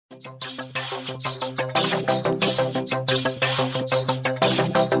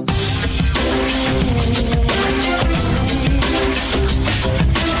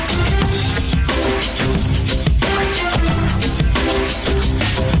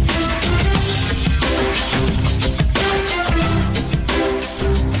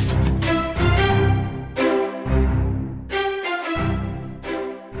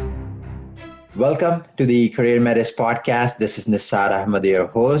Welcome to the Career Matters podcast. This is Nisar Ahmed, your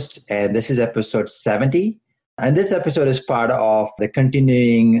host, and this is episode 70. And this episode is part of the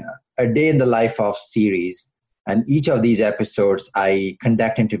continuing A Day in the Life of series. And each of these episodes, I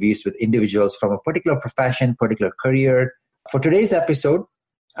conduct interviews with individuals from a particular profession, particular career. For today's episode,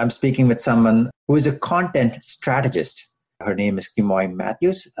 I'm speaking with someone who is a content strategist. Her name is Kimmoy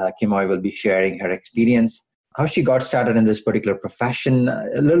Matthews. Kimmoy will be sharing her experience, how she got started in this particular profession,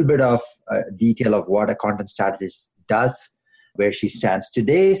 a little bit of detail of what a content strategist does, where she stands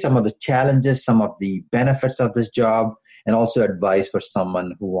today, some of the challenges, some of the benefits of this job, and also advice for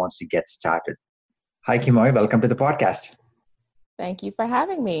someone who wants to get started. Hi, Kimmoy. Welcome to the podcast. Thank you for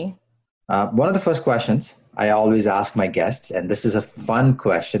having me. One of the first questions I always ask my guests, and this is a fun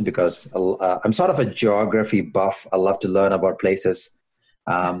question because I'm sort of a geography buff. I love to learn about places.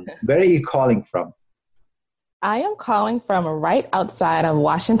 Where are you calling from? I am calling from right outside of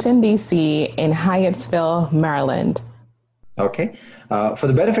Washington, D.C. in Hyattsville, Maryland. Okay. For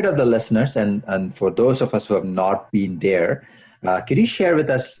the benefit of the listeners and for those of us who have not been there, could you share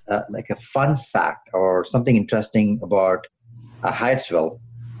with us like a fun fact or something interesting about Hyattsville?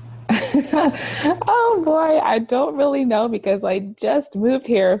 Oh boy, I don't really know because I just moved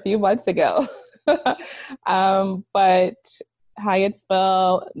here a few months ago. But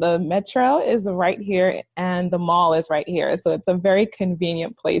Hyattsville, the metro is right here and the mall is right here. So it's a very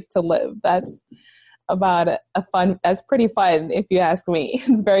convenient place to live. That's that's pretty fun if you ask me.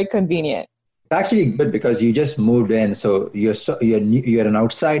 It's very convenient. Actually good because you just moved in. So you're an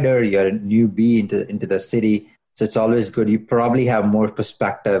outsider, you're a newbie into the city. So it's always good. You probably have more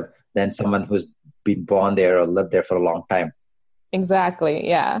perspective than someone who's been born there or lived there for a long time. Exactly.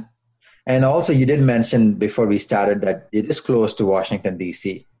 Yeah. And also, you did mention before we started that it is close to Washington,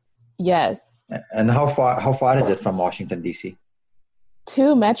 D.C. Yes. And how far is it from Washington, D.C.?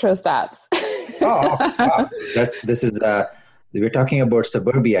 2 metro stops. Oh, wow. We're talking about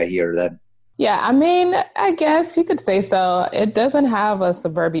suburbia here then. Yeah, I mean, I guess you could say so. It doesn't have a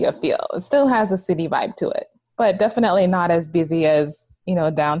suburbia feel. It still has a city vibe to it, but definitely not as busy as,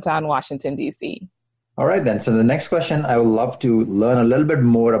 downtown Washington, D.C. All right, then. So the next question, I would love to learn a little bit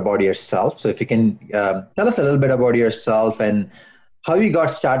more about yourself. So if you can tell us a little bit about yourself and how you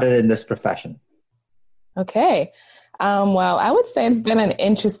got started in this profession. Okay. Well, I would say it's been an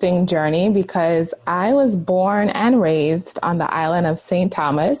interesting journey because I was born and raised on the island of St.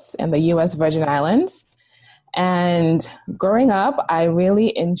 Thomas in the U.S. Virgin Islands. And growing up, I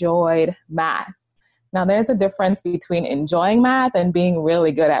really enjoyed math. Now, there's a difference between enjoying math and being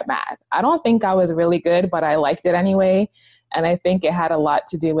really good at math. I don't think I was really good, but I liked it anyway. And I think it had a lot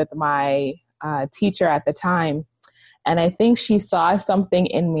to do with my teacher at the time. And I think she saw something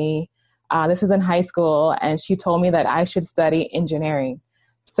in me. This is in high school, and she told me that I should study engineering.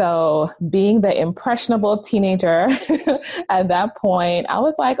 So being the impressionable teenager at that point, I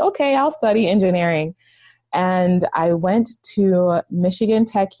was like, okay, I'll study engineering. And I went to Michigan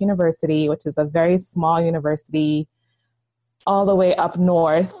Tech University, which is a very small university all the way up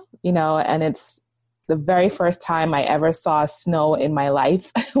north, and it's the very first time I ever saw snow in my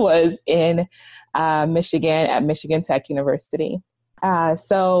life was in Michigan at Michigan Tech University.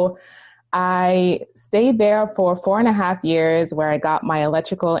 So I stayed there for 4.5 years where I got my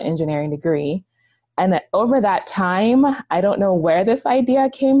electrical engineering degree. And over that time, I don't know where this idea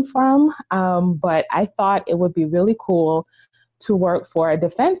came from, but I thought it would be really cool to work for a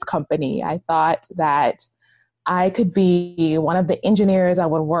defense company. I thought that I could be one of the engineers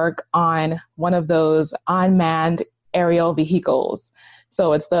that would work on one of those unmanned aerial vehicles.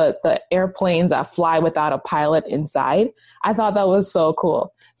 So it's the airplanes that fly without a pilot inside. I thought that was so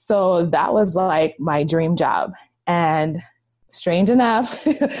cool. So that was like my dream job. And strange enough,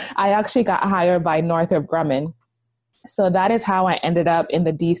 I actually got hired by Northrop Grumman. So that is how I ended up in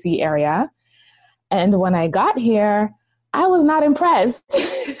the DC area. And when I got here, I was not impressed.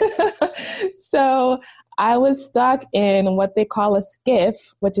 So I was stuck in what they call a SCIF,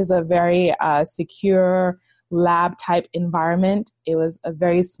 which is a very secure lab type environment. It was a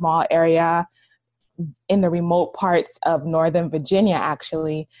very small area in the remote parts of Northern Virginia,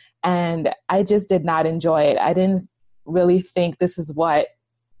 actually. And I just did not enjoy it. I didn't really think this is what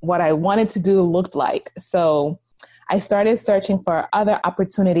I wanted to do looked like. So I started searching for other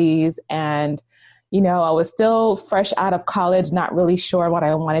opportunities, and I was still fresh out of college, not really sure what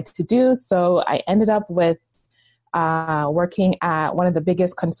I wanted to do. So I ended up with working at one of the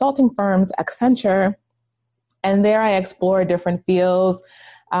biggest consulting firms, Accenture. And there I explored different fields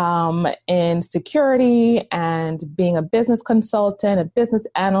in security and being a business consultant, a business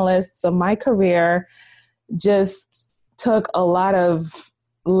analyst. So my career just took a lot of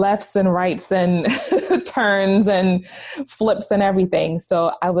lefts and rights and turns and flips and everything.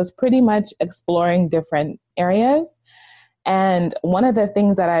 So I was pretty much exploring different areas. And one of the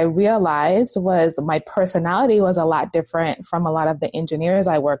things that I realized was my personality was a lot different from a lot of the engineers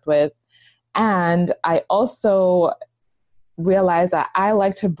I worked with. And I also realized that I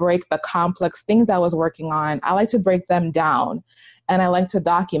like to break the complex things I was working on. I like to break them down, and I like to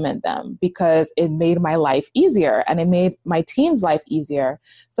document them because it made my life easier and it made my team's life easier.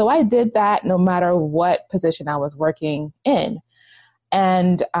 So I did that no matter what position I was working in.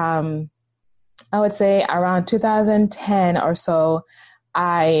 And I would say around 2010 or so,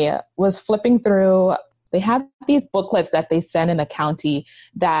 I was flipping through. They have these booklets that they send in the county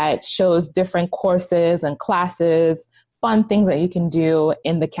that shows different courses and classes, fun things that you can do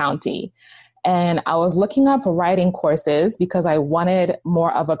in the county. And I was looking up writing courses because I wanted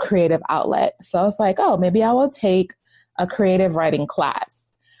more of a creative outlet. So I was like, oh, maybe I will take a creative writing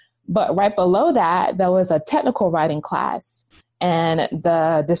class. But right below that, there was a technical writing class. And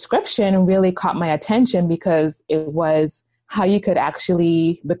the description really caught my attention because it was how you could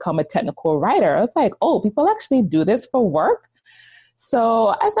actually become a technical writer. I was like, oh, people actually do this for work?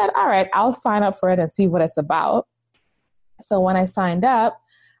 So I said, all right, I'll sign up for it and see what it's about. So when I signed up,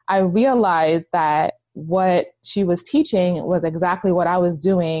 I realized that what she was teaching was exactly what I was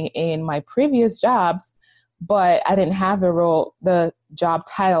doing in my previous jobs, but I didn't have the job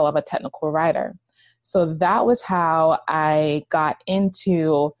title of a technical writer. So that was how I got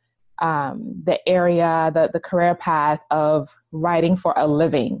into the area, the career path of writing for a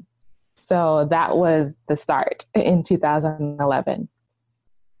living. So that was the start in 2011.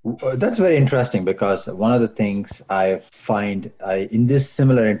 That's very interesting, because one of the things I find in these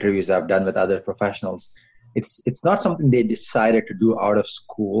similar interviews I've done with other professionals, it's not something they decided to do out of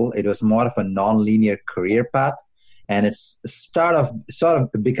school. It was more of a non-linear career path, and it's sort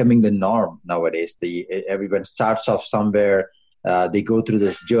of becoming the norm nowadays. Everyone starts off somewhere, they go through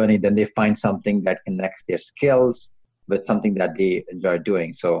this journey, then they find something that connects their skills with something that they enjoy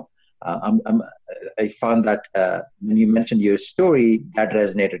doing. So I found that when you mentioned your story, that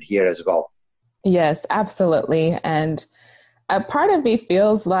resonated here as well. Yes, absolutely. And a part of me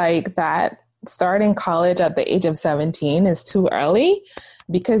feels like that starting college at the age of 17 is too early,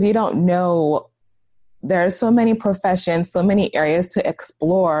 because you don't know. There are so many professions, so many areas to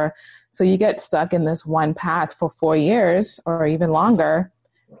explore. So you get stuck in this one path for 4 years or even longer,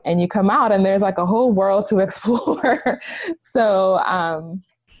 and you come out and there's like a whole world to explore. So,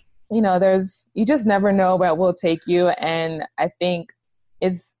 you just never know where it will take you. And I think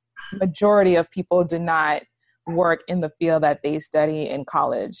majority of people do not work in the field that they study in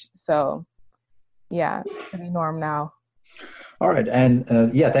college. So yeah, it's pretty norm now. All right. And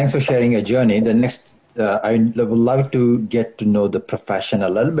thanks for sharing your journey. The next, I would love to get to know the profession a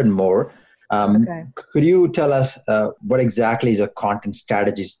little bit more. Okay. Could you tell us what exactly is a content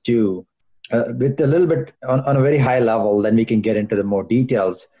strategist do? With a little bit on a very high level, then we can get into the more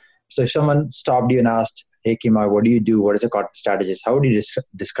details. So if someone stopped you and asked, hey, Kimmoy, what do you do? What is a content strategist? How would you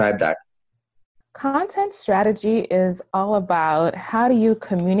describe that? Content strategy is all about how do you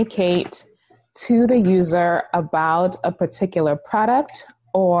communicate to the user about a particular product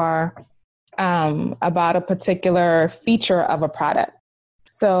or about a particular feature of a product.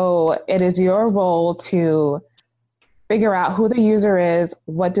 So it is your role to figure out who the user is,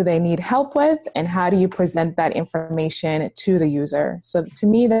 what do they need help with, and how do you present that information to the user. So to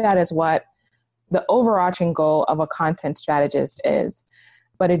me, that is what the overarching goal of a content strategist is.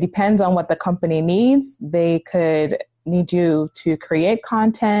 But it depends on what the company needs. They could need you to create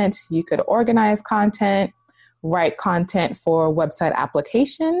content. You could organize content, write content for website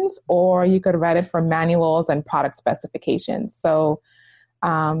applications, or you could write it for manuals and product specifications. So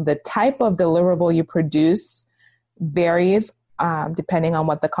the type of deliverable you produce varies depending on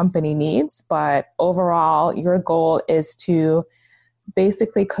what the company needs. But overall, your goal is to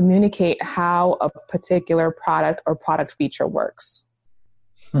basically communicate how a particular product or product feature works.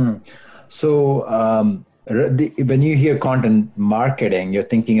 So when you hear content marketing, you're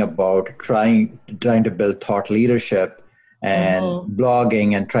thinking about trying to build thought leadership and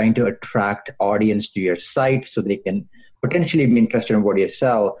blogging and trying to attract audience to your site so they can potentially be interested in what you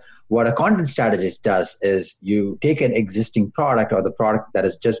sell. what a content strategist does is you take an existing product or the product that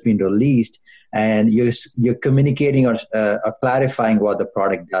has just been released, and you're communicating or clarifying what the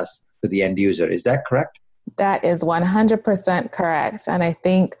product does to the end user. Is that correct? That is 100% correct. And I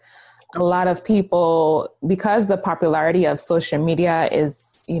think a lot of people, because the popularity of social media is,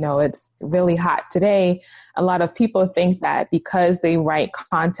 it's really hot today, a lot of people think that because they write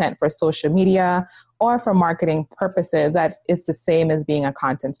content for social media or for marketing purposes, that is the same as being a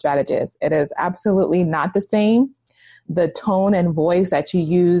content strategist. It is absolutely not the same. The tone and voice that you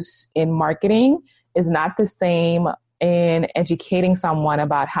use in marketing is not the same in educating someone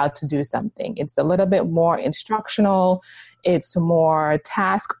about how to do something. It's a little bit more instructional. It's more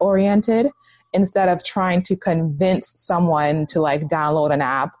task oriented, instead of trying to convince someone to download an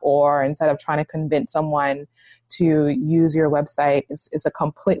app, or instead of trying to convince someone to use your website. It's a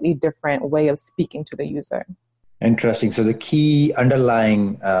completely different way of speaking to the user. Interesting. So the key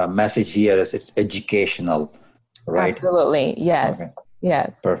underlying message here is it's educational, right? Absolutely. Yes. Okay.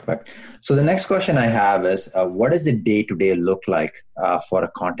 Yes. Perfect. So the next question I have is, what does a day-to-day look like for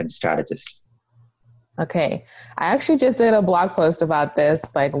a content strategist? Okay. I actually just did a blog post about this,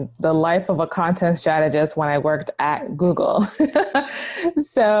 the life of a content strategist when I worked at Google.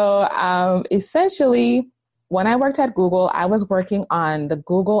 So essentially, when I worked at Google, I was working on the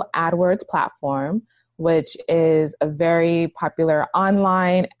Google AdWords platform, which is a very popular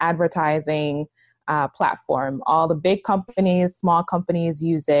online advertising platform. All the big companies, small companies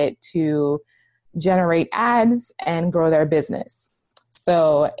use it to generate ads and grow their business.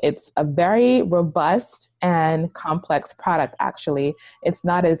 So it's a very robust and complex product, actually. It's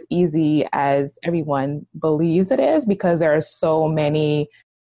not as easy as everyone believes it is, because there are so many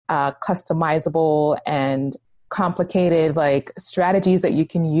customizable and complicated strategies that you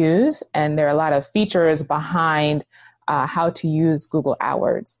can use. And there are a lot of features behind how to use Google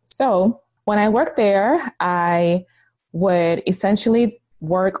AdWords. So when I worked there, I would essentially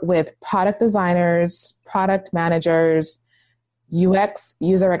work with product designers, product managers, UX,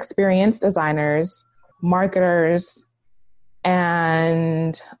 user experience designers, marketers,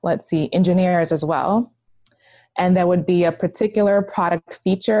 and engineers as well. And there would be a particular product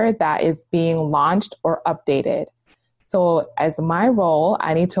feature that is being launched or updated. So as my role,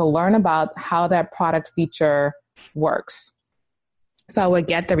 I need to learn about how that product feature works. So I would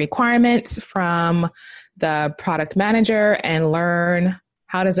get the requirements from the product manager and learn,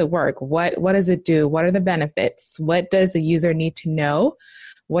 how does it work? What does it do? What are the benefits? What does the user need to know?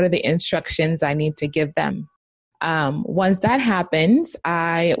 What are the instructions I need to give them? Once that happens,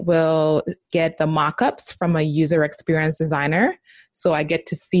 I will get the mock-ups from a user experience designer, so I get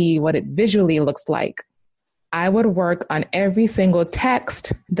to see what it visually looks like. I would work on every single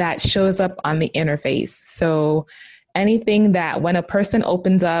text that shows up on the interface. So anything that when a person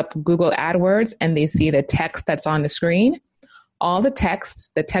opens up Google AdWords and they see the text that's on the screen, all the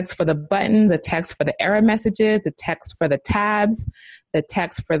text for the buttons, the text for the error messages, the text for the tabs, the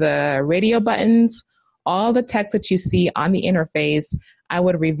text for the radio buttons, all the text that you see on the interface, I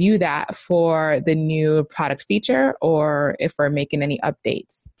would review that for the new product feature or if we're making any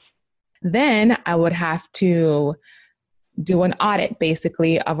updates. Then I would have to do an audit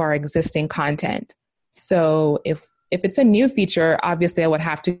basically of our existing content. So if it's a new feature, obviously I would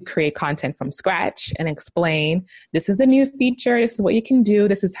have to create content from scratch and explain, this is a new feature, this is what you can do,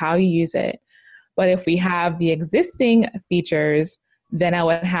 this is how you use it. But if we have the existing features, then I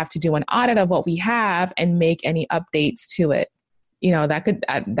would have to do an audit of what we have and make any updates to it.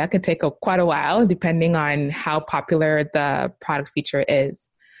 That could take quite a while depending on how popular the product feature is.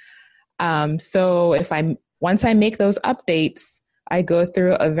 So once I make those updates, I go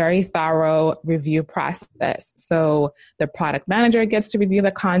through a very thorough review process. So the product manager gets to review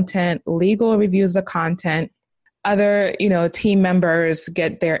the content, legal reviews the content, other, team members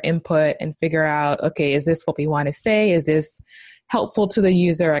get their input and figure out, okay, is this what we want to say? Is this helpful to the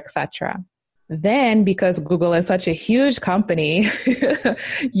user, etc. Then, because Google is such a huge company,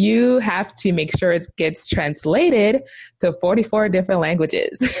 you have to make sure it gets translated to 44 different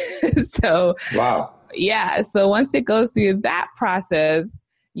languages. So, wow. Yeah. So once it goes through that process,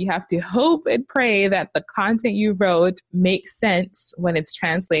 you have to hope and pray that the content you wrote makes sense when it's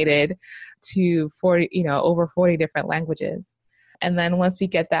translated to over 40 different languages. And then once we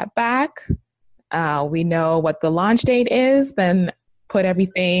get that back, we know what the launch date is, then put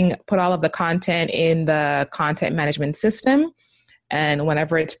all of the content in the content management system. And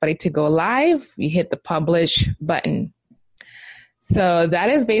whenever it's ready to go live, you hit the publish button. So that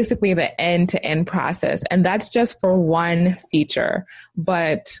is basically the end-to-end process. And that's just for one feature.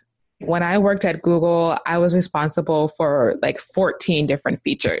 But, when I worked at Google, I was responsible for like 14 different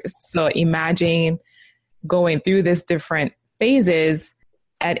features. So imagine going through this different phases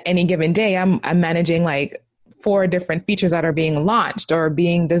at any given day. I'm managing like 4 different features that are being launched or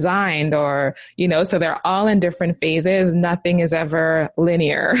being designed, or, so they're all in different phases. Nothing is ever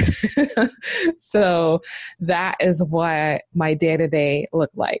linear. So that is what my day-to-day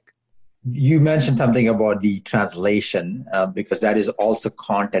looked like. You mentioned something about the translation, because that is also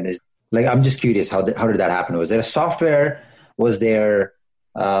content. Is like, I'm just curious, how did that happen? Was there a software? Was that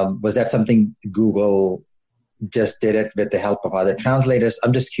something Google just did it with the help of other translators?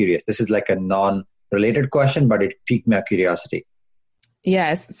 I'm just curious. This is like a non-related question, but it piqued my curiosity.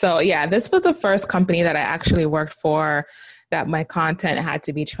 Yes. So yeah, this was the first company that I actually worked for that my content had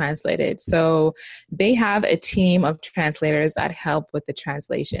to be translated. So they have a team of translators that help with the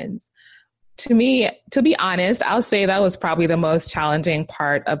translations. To me, to be honest, I'll say that was probably the most challenging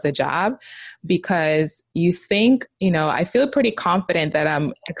part of the job, because you think, I feel pretty confident that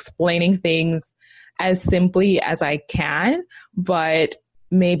I'm explaining things as simply as I can, but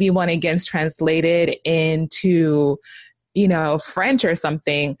maybe when it gets translated into French or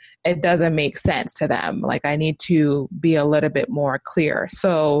something, it doesn't make sense to them. Like, I need to be a little bit more clear.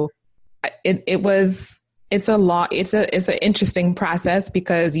 So it's an interesting process,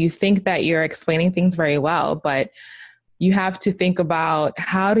 because you think that you're explaining things very well, but you have to think about,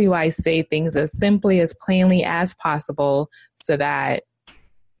 how do I say things as simply, as plainly as possible, so that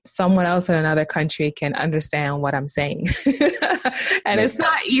someone else in another country can understand what I'm saying. And it's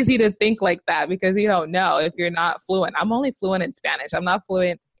not easy to think like that, because you don't know if you're not fluent. I'm only fluent in Spanish. I'm not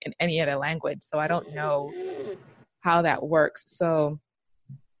fluent in any other language. So I don't know how that works. So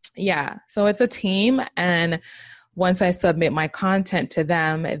yeah, so it's a team. And once I submit my content to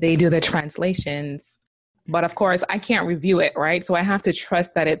them, they do the translations. But of course, I can't review it, right? So I have to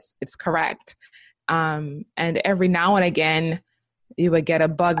trust that it's correct. And every now and again, you would get a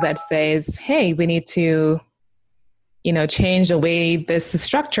bug that says, hey, we need to, change the way this is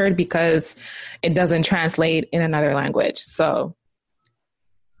structured because it doesn't translate in another language. So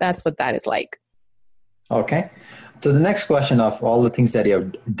that's what that is like. Okay. So the next question, of all the things that you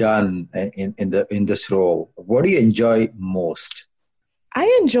have done in this role, what do you enjoy most?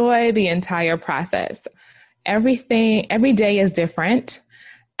 I enjoy the entire process. Every day is different.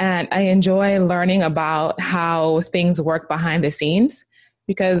 And I enjoy learning about how things work behind the scenes,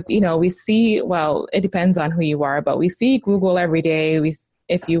 because, we see, well, it depends on who you are, but we see Google every day.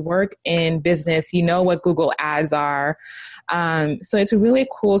 If you work in business, you know what Google ads are. So it's really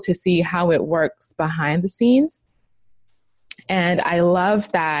cool to see how it works behind the scenes. And I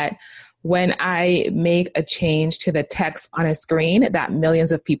love that when I make a change to the text on a screen, that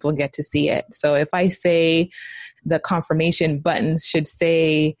millions of people get to see it. So if I say the confirmation button should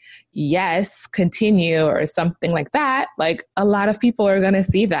say yes, continue, or something like that, like, a lot of people are going to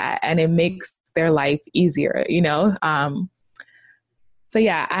see that, and it makes their life easier, So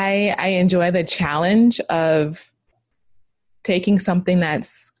yeah, I enjoy the challenge of taking something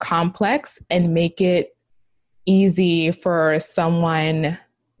that's complex and make it easy for someone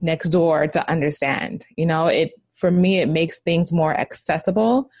next door to understand. For me, it makes things more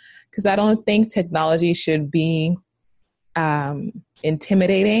accessible, because I don't think technology should be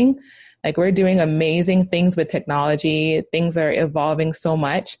intimidating. Like, we're doing amazing things with technology. Things are evolving so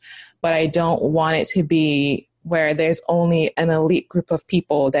much, but I don't want it to be where there's only an elite group of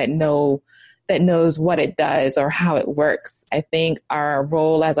people that knows what it does or how it works. I think our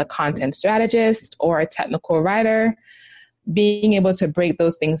role as a content strategist or a technical writer, being able to break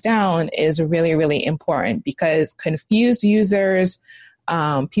those things down is really, really important, because confused users,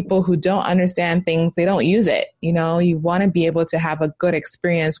 people who don't understand things, they don't use it. You want to be able to have a good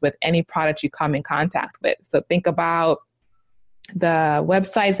experience with any product you come in contact with. So think about the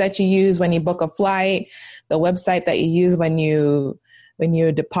websites that you use when you book a flight, the website that you use when you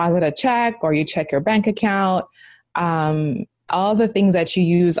deposit a check or you check your bank account, all the things that you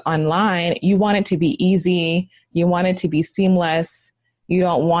use online. You want it to be easy. You want it to be seamless. You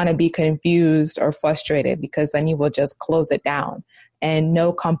don't want to be confused or frustrated, because then you will just close it down. And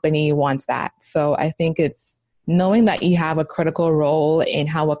no company wants that. So I think it's knowing that you have a critical role in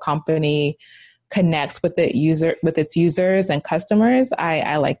how a company connects with its users and customers.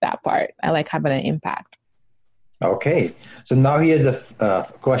 I like that part. I like having an impact. Okay. So now here's a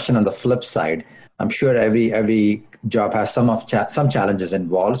question on the flip side. I'm sure every job has some challenges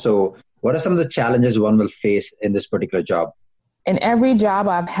involved. So what are some of the challenges one will face in this particular job? In every job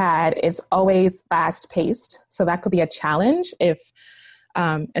I've had, it's always fast paced. So that could be a challenge. If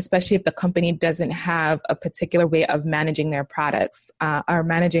especially if the company doesn't have a particular way of managing their products or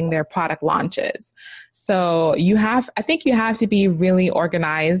managing their product launches. So I think you have to be really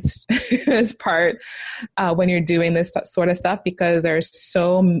organized as part when you're doing this sort of stuff, because there's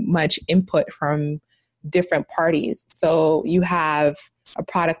so much input from different parties. So you have a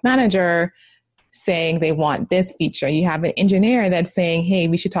product manager saying they want this feature. You have an engineer that's saying, hey,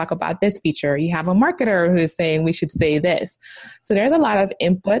 we should talk about this feature. You have a marketer who's saying we should say this. So there's a lot of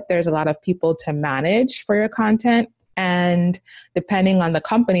input. There's a lot of people to manage for your content. And depending on the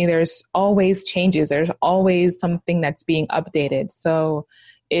company, there's always changes. There's always something that's being updated. So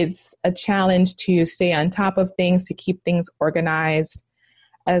it's a challenge to stay on top of things, to keep things organized,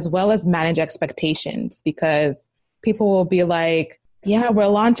 as well as manage expectations, because people will be like, yeah, we're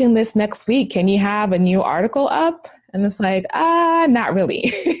launching this next week. Can you have a new article up? And it's like, not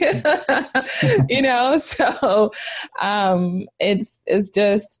really. So it's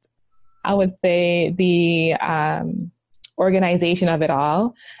just, I would say, the organization of it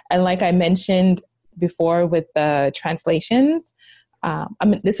all. And like I mentioned before with the translations,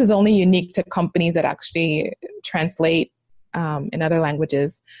 this is only unique to companies that actually translate in other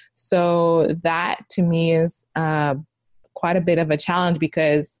languages. So that to me is quite a bit of a challenge,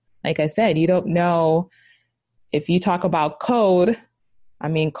 because like I said, you don't know if you talk about code. I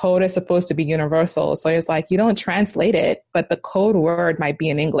mean, code is supposed to be universal. So it's like, you don't translate it, but the code word might be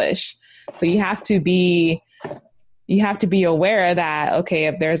in English. So you have to be aware that, okay,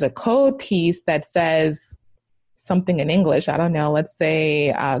 if there's a code piece that says something in English, I don't know, let's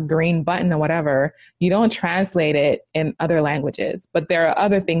say green button or whatever, you don't translate it in other languages, but there are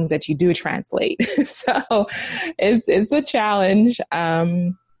other things that you do translate. So it's a challenge.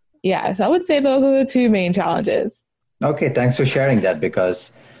 So I would say those are the two main challenges. Okay, thanks for sharing that,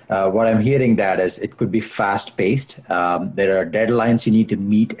 because what I'm hearing that is it could be fast paced. There are deadlines you need to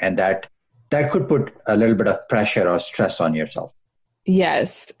meet, and that could put a little bit of pressure or stress on yourself.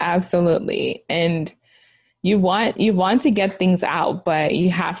 Yes, absolutely. And you want to get things out, but you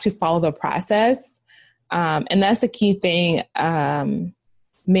have to follow the process. And that's the key thing.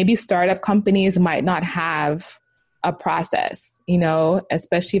 Maybe startup companies might not have a process,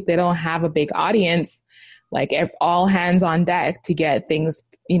 especially if they don't have a big audience, like all hands on deck to get things,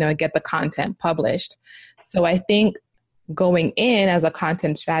 get the content published. So I think going in as a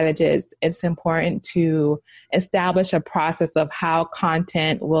content strategist, it's important to establish a process of how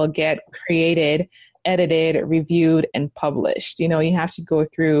content will get created, edited, reviewed, and published. You have to go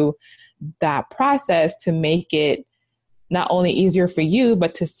through that process to make it not only easier for you,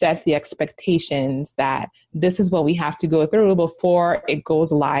 but to set the expectations that this is what we have to go through before it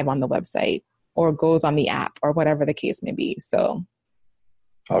goes live on the website or goes on the app or whatever the case may be. So.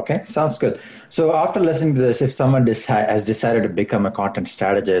 Okay, sounds good. So after listening to this, if someone has decided to become a content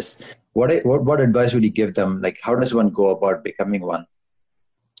strategist, what advice would you give them? Like, how does one go about becoming one?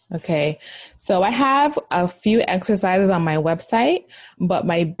 Okay, so I have a few exercises on my website, but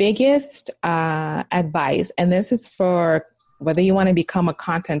my biggest advice, and this is for whether you want to become a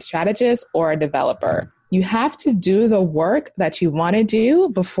content strategist or a developer, you have to do the work that you want to do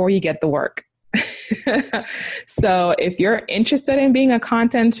before you get the work. So if you're interested in being a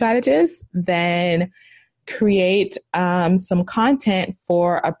content strategist, then create some content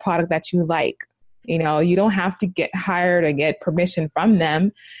for a product that you like. You don't have to get hired or get permission from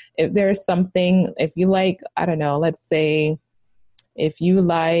them. If there's something, if you like, I don't know, let's say if you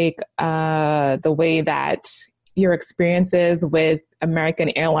like the way that your experience is with American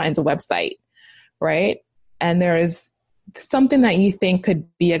Airlines website, right? And there's something that you think could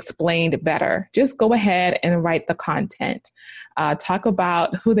be explained better, just go ahead and write the content. Talk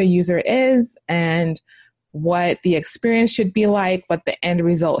about who the user is and what the experience should be like, what the end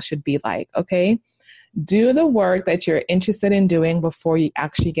result should be like, okay? Do the work that you're interested in doing before you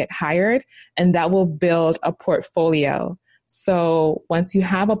actually get hired, and that will build a portfolio. So once you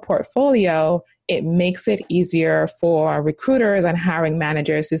have a portfolio, it makes it easier for recruiters and hiring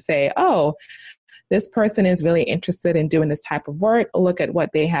managers to say, oh, this person is really interested in doing this type of work. Look at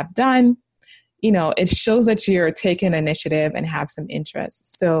what they have done. It shows that you're taking initiative and have some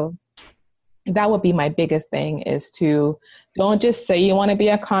interest. So that would be my biggest thing, is to don't just say you want to be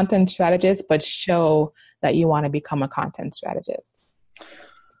a content strategist, but show that you want to become a content strategist.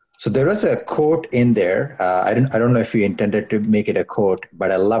 So there was a quote in there. I don't know if you intended to make it a quote,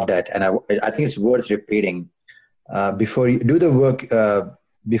 but I loved it. And I think it's worth repeating. Before you do the work,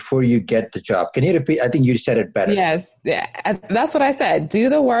 before you get the job. Can you repeat? I think you said it better. Yes. Yeah. That's what I said. Do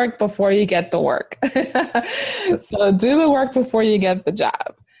the work before you get the work. So do the work before you get the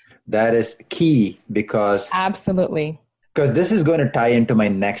job. That is key, because absolutely, Because this is going to tie into my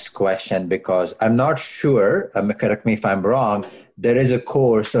next question, because I'm not sure, correct me if I'm wrong, there is a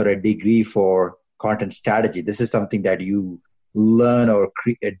course or a degree for content strategy. This is something that you learn or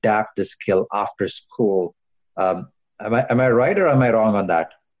adapt the skill after school. Am I right or am I wrong on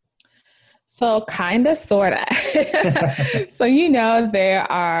that? So kind of, sort of. So, there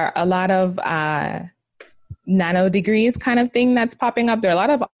are a lot of nano degrees kind of thing that's popping up. There are a lot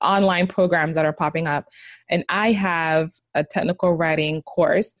of online programs that are popping up. And I have a technical writing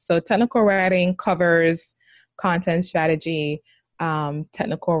course. So technical writing covers content strategy,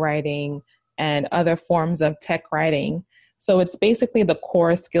 technical writing, and other forms of tech writing. So it's basically the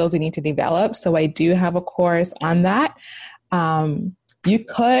core skills you need to develop. So I do have a course on that. You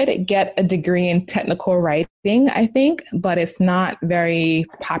could get a degree in technical writing, I think, but it's not very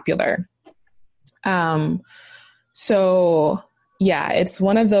popular. So yeah, it's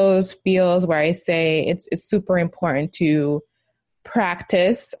one of those fields where I say it's super important to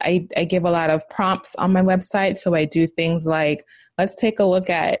practice. I give a lot of prompts on my website. So I do things like, let's take a look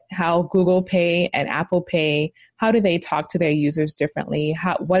at how Google Pay and Apple Pay, how do they talk to their users differently?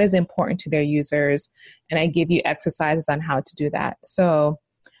 What is important to their users? And I give you exercises on how to do that. So,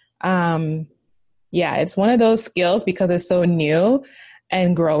 yeah, it's one of those skills because it's so new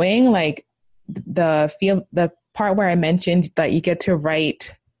and growing. Like the part where I mentioned that you get to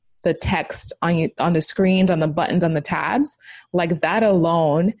write the text on the screens, on the buttons, on the tabs, like that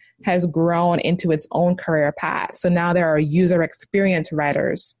alone has grown into its own career path. So now there are user experience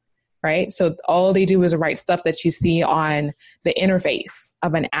writers, right? So all they do is write stuff that you see on the interface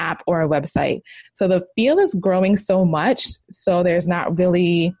of an app or a website. So the field is growing so much. So there's not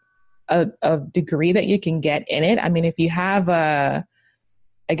really a degree that you can get in it. I mean, if you have a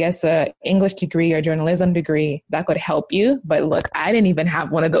English degree or journalism degree, that could help you. But look, I didn't even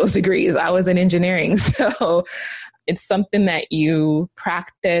have one of those degrees. I was in engineering. So it's something that you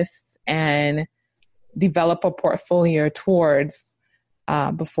practice and develop a portfolio towards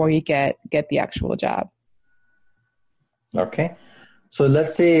before you get the actual job. Okay. So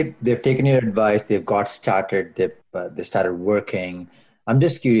let's say they've taken your advice, they've got started, they started working. I'm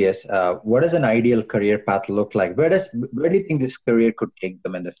just curious, what does an ideal career path look like? Where do you think this career could take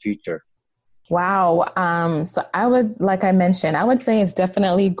them in the future? Wow. So like I mentioned, I would say it's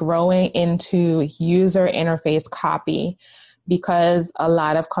definitely growing into user interface copy because a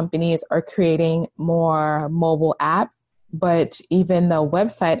lot of companies are creating more mobile app, but even the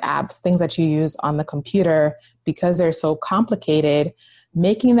website apps, things that you use on the computer, because they're so complicated,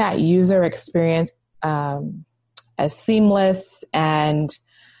 making that user experience as seamless and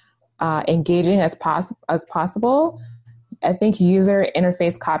engaging as possible. I think user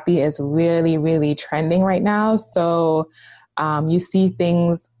interface copy is really, really trending right now. So you see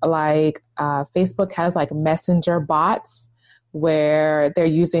things like Facebook has like messenger bots where they're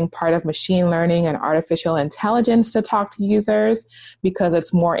using part of machine learning and artificial intelligence to talk to users because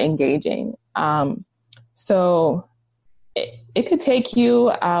it's more engaging. So it could take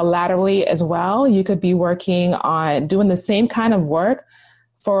you laterally as well. You could be working on doing the same kind of work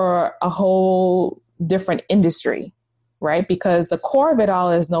for a whole different industry, right? Because the core of it all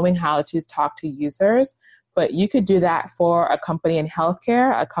is knowing how to talk to users, but you could do that for a company in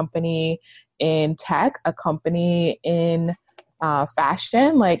healthcare, a company in tech, a company in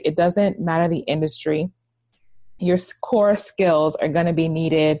fashion. Like, it doesn't matter the industry. Your core skills are going to be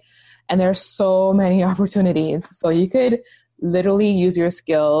needed. And there's so many opportunities. So you could literally use your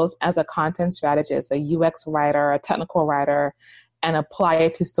skills as a content strategist, a UX writer, a technical writer, and apply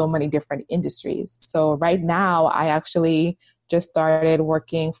it to so many different industries. So right now, I actually just started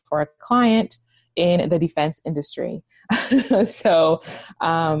working for a client in the defense industry. So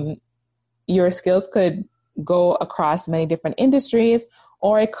your skills could go across many different industries,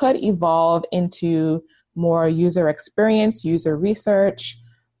 or it could evolve into more user experience, user research,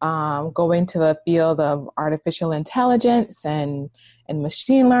 go into the field of artificial intelligence and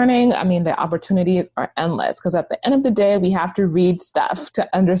machine learning. I mean, the opportunities are endless because at the end of the day, we have to read stuff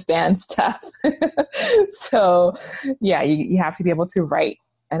to understand stuff. So yeah, you have to be able to write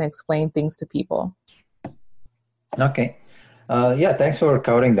and explain things to people. Okay. Yeah, thanks for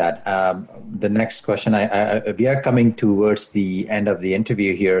covering that. The next question, we are coming towards the end of the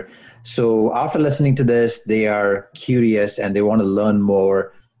interview here. So after listening to this, they are curious and they want to learn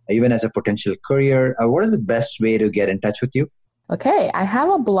more, even as a potential career. What is the best way to get in touch with you? Okay, I have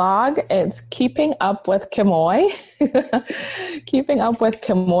a blog. It's Keeping Up with Kimmoy.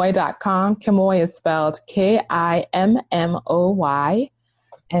 KeepingUpWithKimmoy.com. Kimmoy is spelled Kimmoy.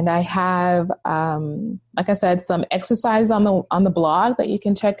 And I have, like I said, some exercises on the blog that you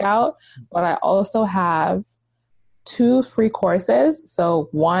can check out. But I also have two free courses. So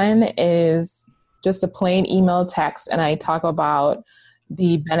one is just a plain email text, and I talk about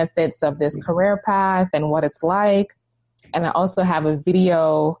the benefits of this career path and what it's like. And I also have a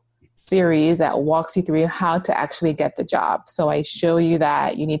video series that walks you through how to actually get the job. So I show you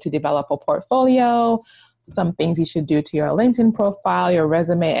that you need to develop a portfolio, some things you should do to your LinkedIn profile, your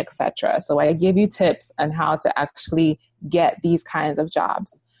resume, etc. So I give you tips on how to actually get these kinds of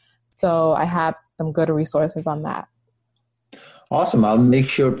jobs. So I have some good resources on that. Awesome. I'll make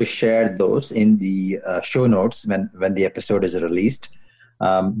sure to share those in the show notes when the episode is released.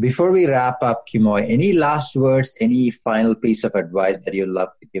 Before we wrap up, Kimmoy, any last words, any final piece of advice that you'd love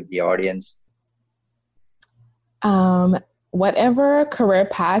to give the audience? Whatever career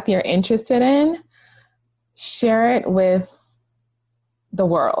path you're interested in, share it with the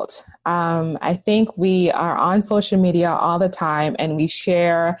world. I think we are on social media all the time, and we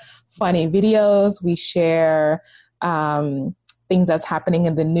share funny videos, we share things that's happening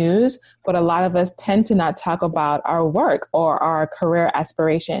in the news, but a lot of us tend to not talk about our work or our career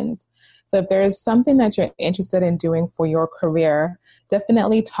aspirations. So if there's something that you're interested in doing for your career,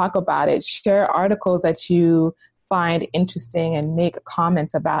 definitely talk about it. Share articles that you find interesting and make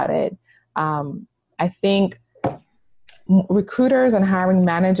comments about it. I think recruiters and hiring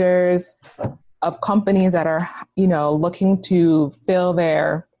managers of companies that are, looking to fill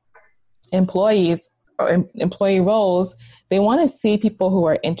their employees or employee roles, they want to see people who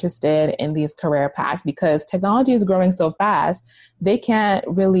are interested in these career paths, because technology is growing so fast, they can't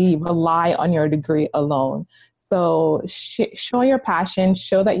really rely on your degree alone. So show your passion,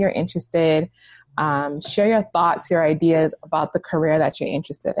 show that you're interested, share your thoughts, your ideas about the career that you're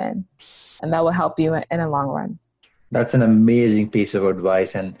interested in, and that will help you in the long run. That's an amazing piece of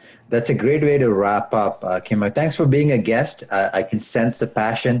advice, and that's a great way to wrap up. Kimmoy, thanks for being a guest. I can sense the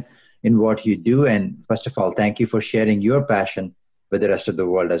passion in what you do, and first of all, thank you for sharing your passion with the rest of the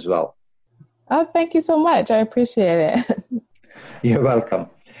world as well. Oh, thank you so much. I appreciate it. You're welcome.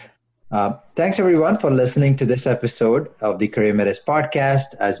 Thanks everyone for listening to this episode of the Career Matters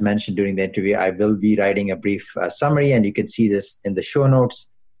podcast. As mentioned during the interview, I will be writing a brief summary, and you can see this in the show notes.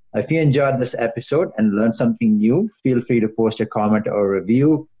 If you enjoyed this episode and learned something new, feel free to post a comment or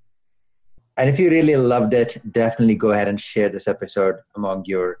review. And if you really loved it, definitely go ahead and share this episode among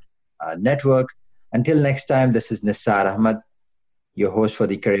your network. Until next time, this is Nisar Ahmed, your host for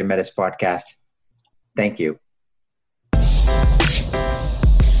the Career Matters podcast. Thank you.